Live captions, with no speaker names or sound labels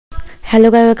Hello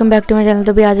guys, welcome back to my channel.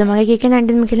 तो भी आज हम आगे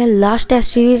KK19 में खेलें last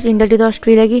test series India to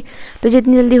Australia की। तो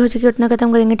जितनी जल्दी हो सके उतना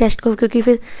खत्म करेंगे टेस्ट को, क्योंकि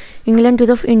फिर इंग्लैंड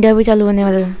टू इंडिया भी चालू होने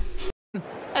वाला है।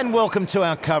 And welcome to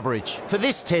our coverage for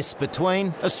this test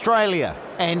between Australia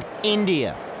and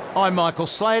India. I'm Michael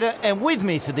Slater, and with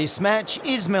me for this match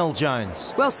is Mel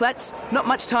Jones. Well, Slats, not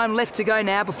much time left to go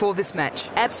now before this match.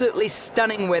 Absolutely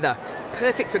stunning weather.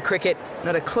 Perfect for cricket,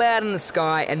 not a cloud in the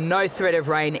sky and no threat of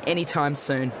rain anytime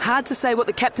soon. Hard to say what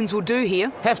the captains will do here.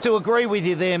 Have to agree with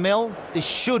you there, Mel. This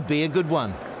should be a good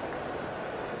one.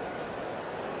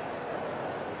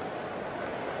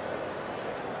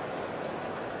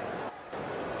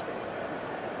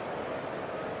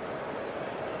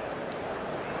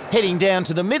 Heading down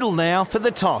to the middle now for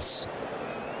the toss.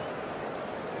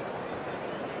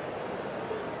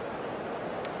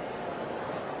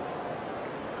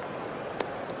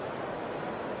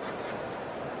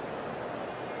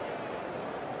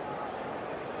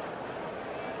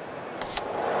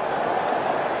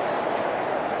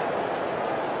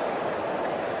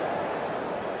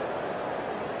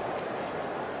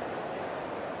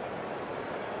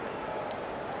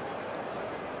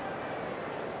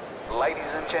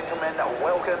 Ladies and gentlemen,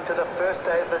 welcome to the first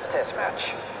day of this test match.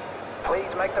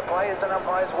 Please make the players and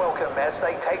umpires welcome as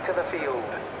they take to the field.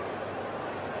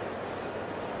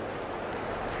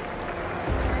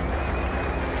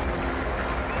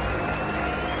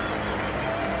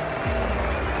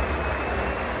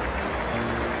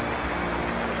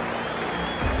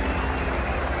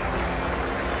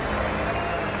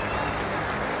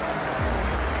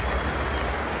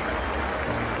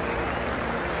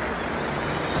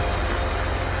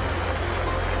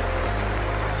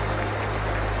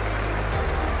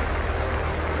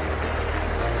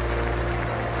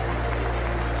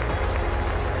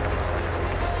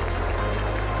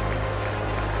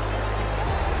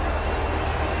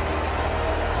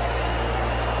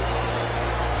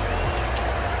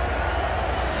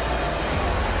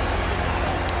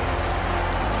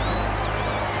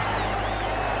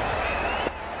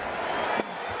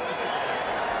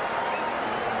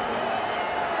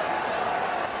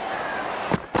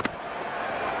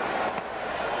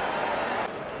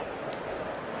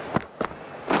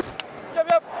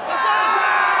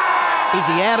 Is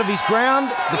he out of his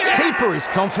ground? The keeper is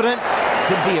confident.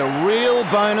 Could be a real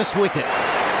bonus wicket.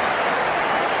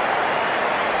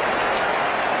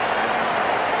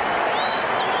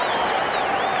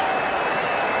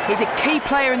 He's a key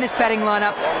player in this batting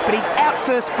lineup, but he's out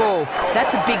first ball.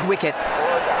 That's a big wicket. The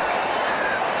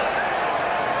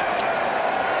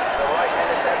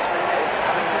right-handed batsman is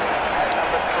coming in at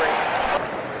number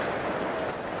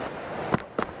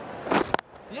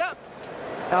 3. Yep.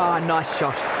 Ah, nice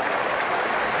shot.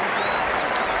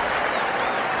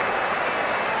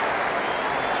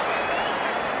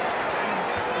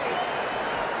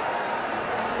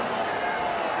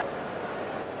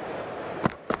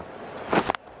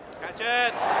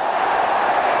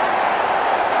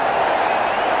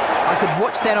 I could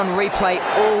watch that on replay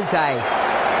all day.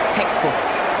 Textbook.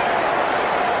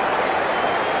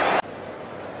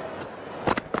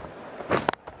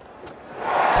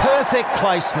 Perfect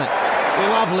placement.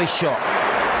 Lovely shot.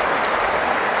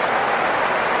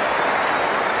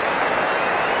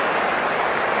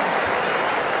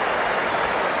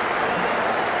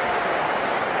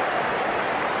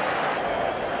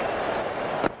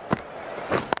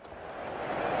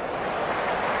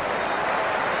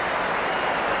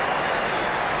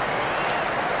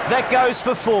 That goes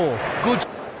for 4. Good.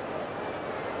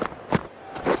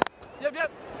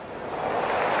 Yep.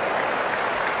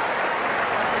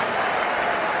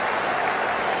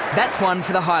 That's one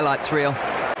for the highlights reel.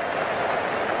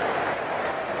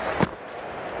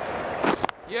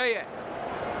 Yeah.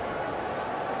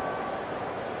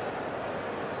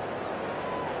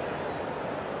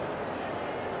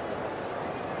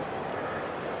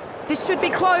 This should be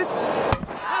close.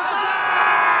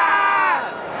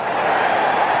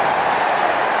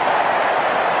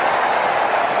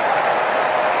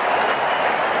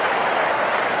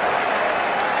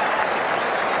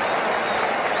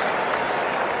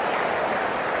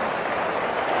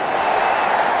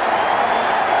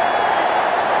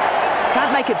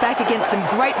 Can't make it back against some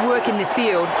great work in the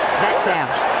field. That's out.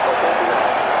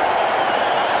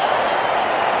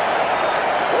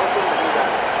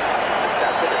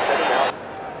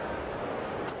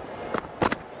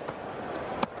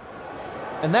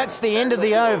 And that's the end of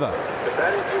the over. The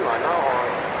batting team are now on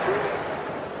 2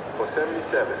 for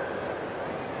 77.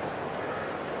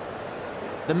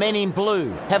 The men in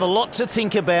blue have a lot to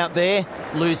think about there,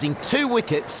 losing 2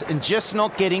 wickets and just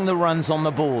not getting the runs on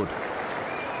the board.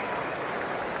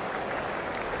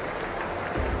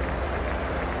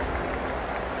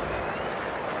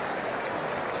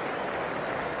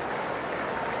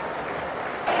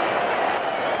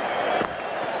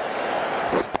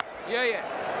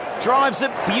 Drives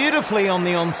it beautifully on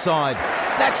the onside.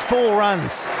 That's 4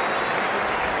 runs.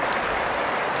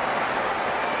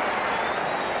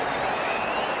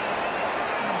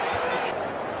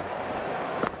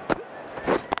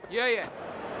 Yeah.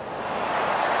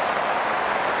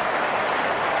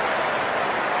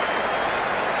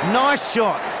 Nice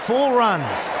shot, 4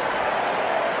 runs.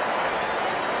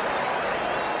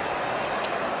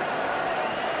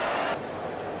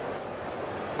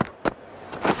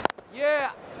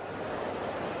 Yeah.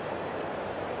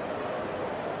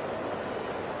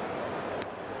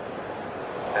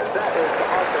 And that is the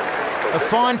hard century. A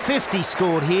fine 50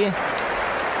 scored here.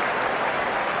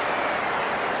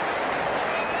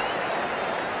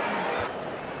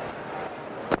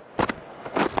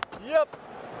 Yep.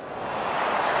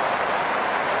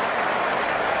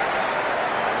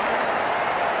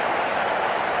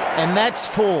 And that's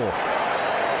 4.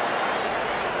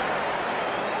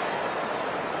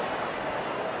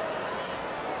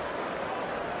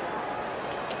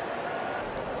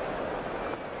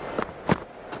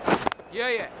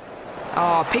 Yeah.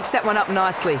 Oh, picks that one up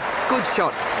nicely. Good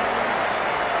shot.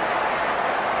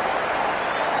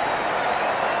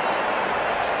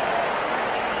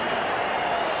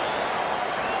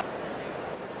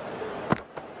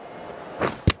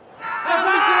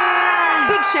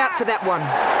 Big shout for that one.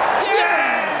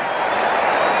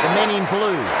 The men in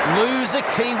blue lose a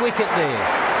key wicket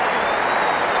there.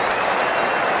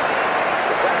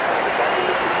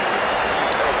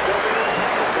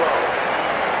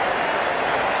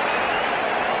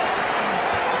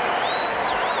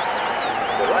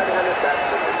 The right-handed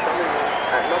batsman is coming in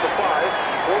at number 5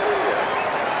 for India.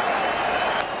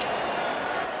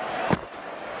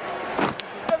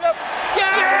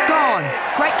 Gone.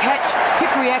 Great catch,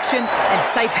 quick reaction, and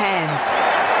safe hands.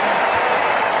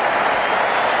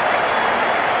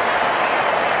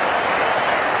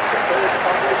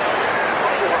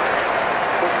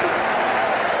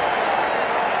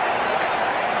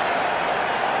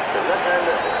 The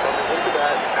left-hander is coming into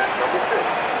bat at number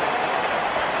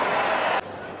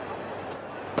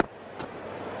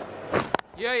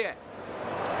 6. Yeah.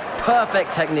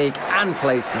 Perfect technique and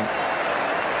placement.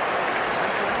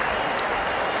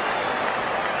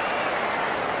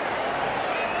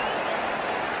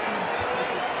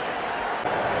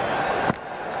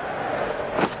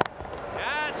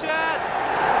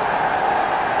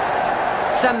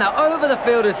 Send that over the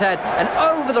fielder's head and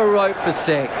over the rope for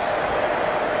 6.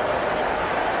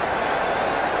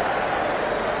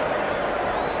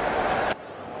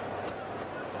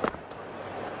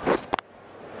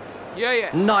 Yeah.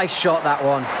 Nice shot, that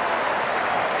one.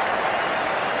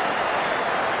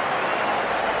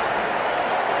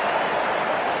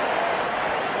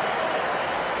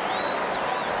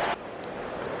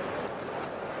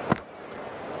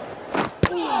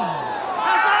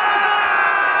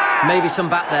 Maybe some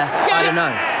bat there, I don't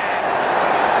know.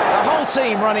 The whole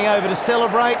team running over to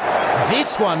celebrate.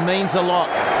 This one means a lot.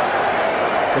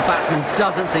 The batsman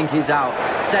doesn't think he's out,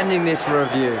 sending this for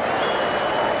review.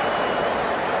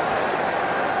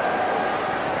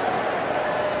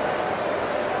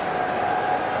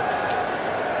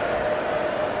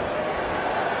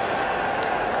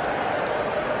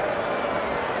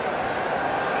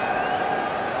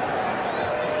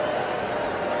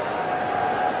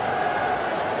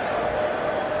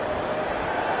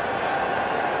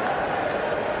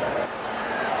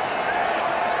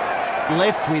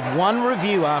 Left with 1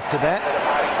 review after that. The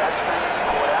departing batsman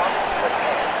caught out for 10.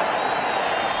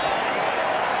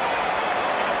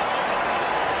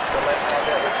 The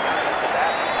left-hander is coming into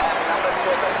bat at number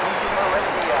 7 for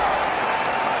India.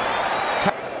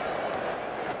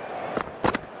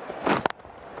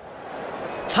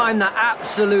 Timed that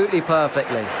absolutely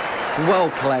perfectly. Well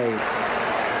played.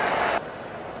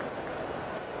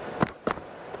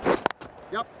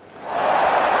 Yep.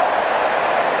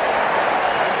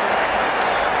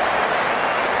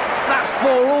 That's 4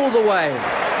 all the way.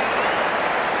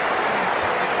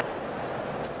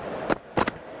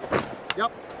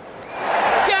 Yep.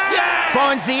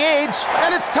 Finds the edge,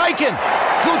 and it's taken.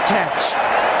 Good catch.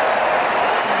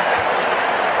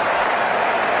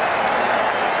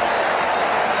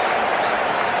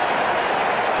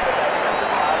 The batsman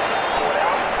departs, caught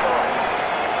out for 8.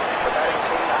 The batting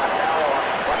team are now on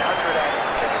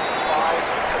 175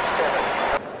 for 7.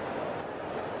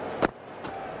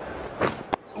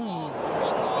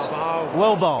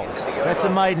 Well bowled. That's a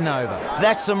maiden over.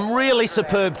 That's some really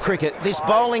superb cricket. This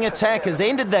bowling attack has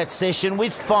ended that session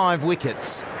with 5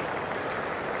 wickets.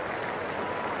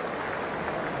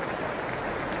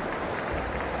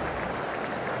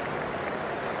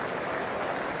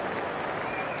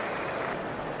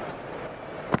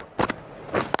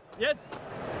 Yes.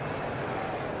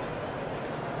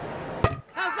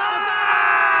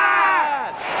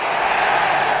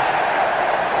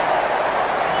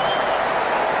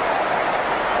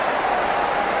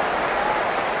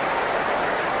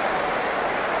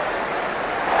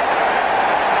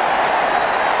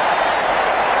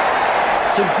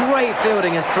 Some great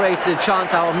fielding has created a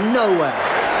chance out of nowhere.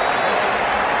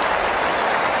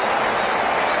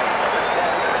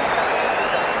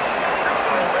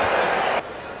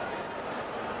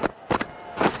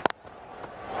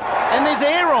 And there's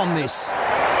air on this.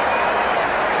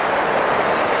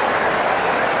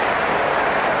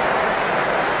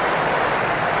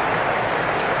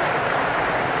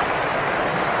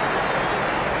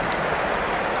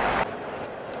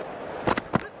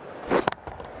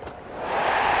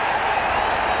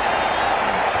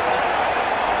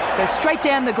 Goes straight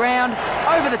down the ground,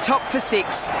 over the top for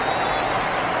 6.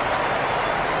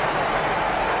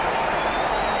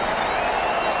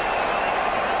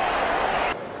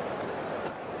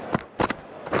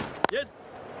 Yes.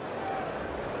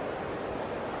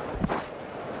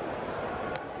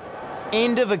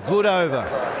 End of a good over.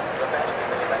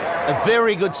 A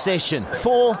very good session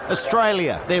for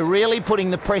Australia. They're really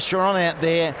putting the pressure on out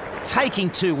there,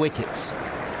 taking 2 wickets.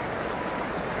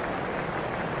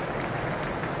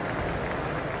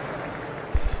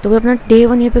 तो भी अपना day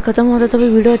 1 ये पे खत्म होता है। तो भी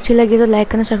वीडियो अच्छी लगी तो लाइक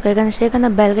करना, सब्सक्राइब करना, शेयर करना,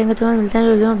 बेल करना। तो मिलते हैं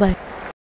वीडियो में, बाय।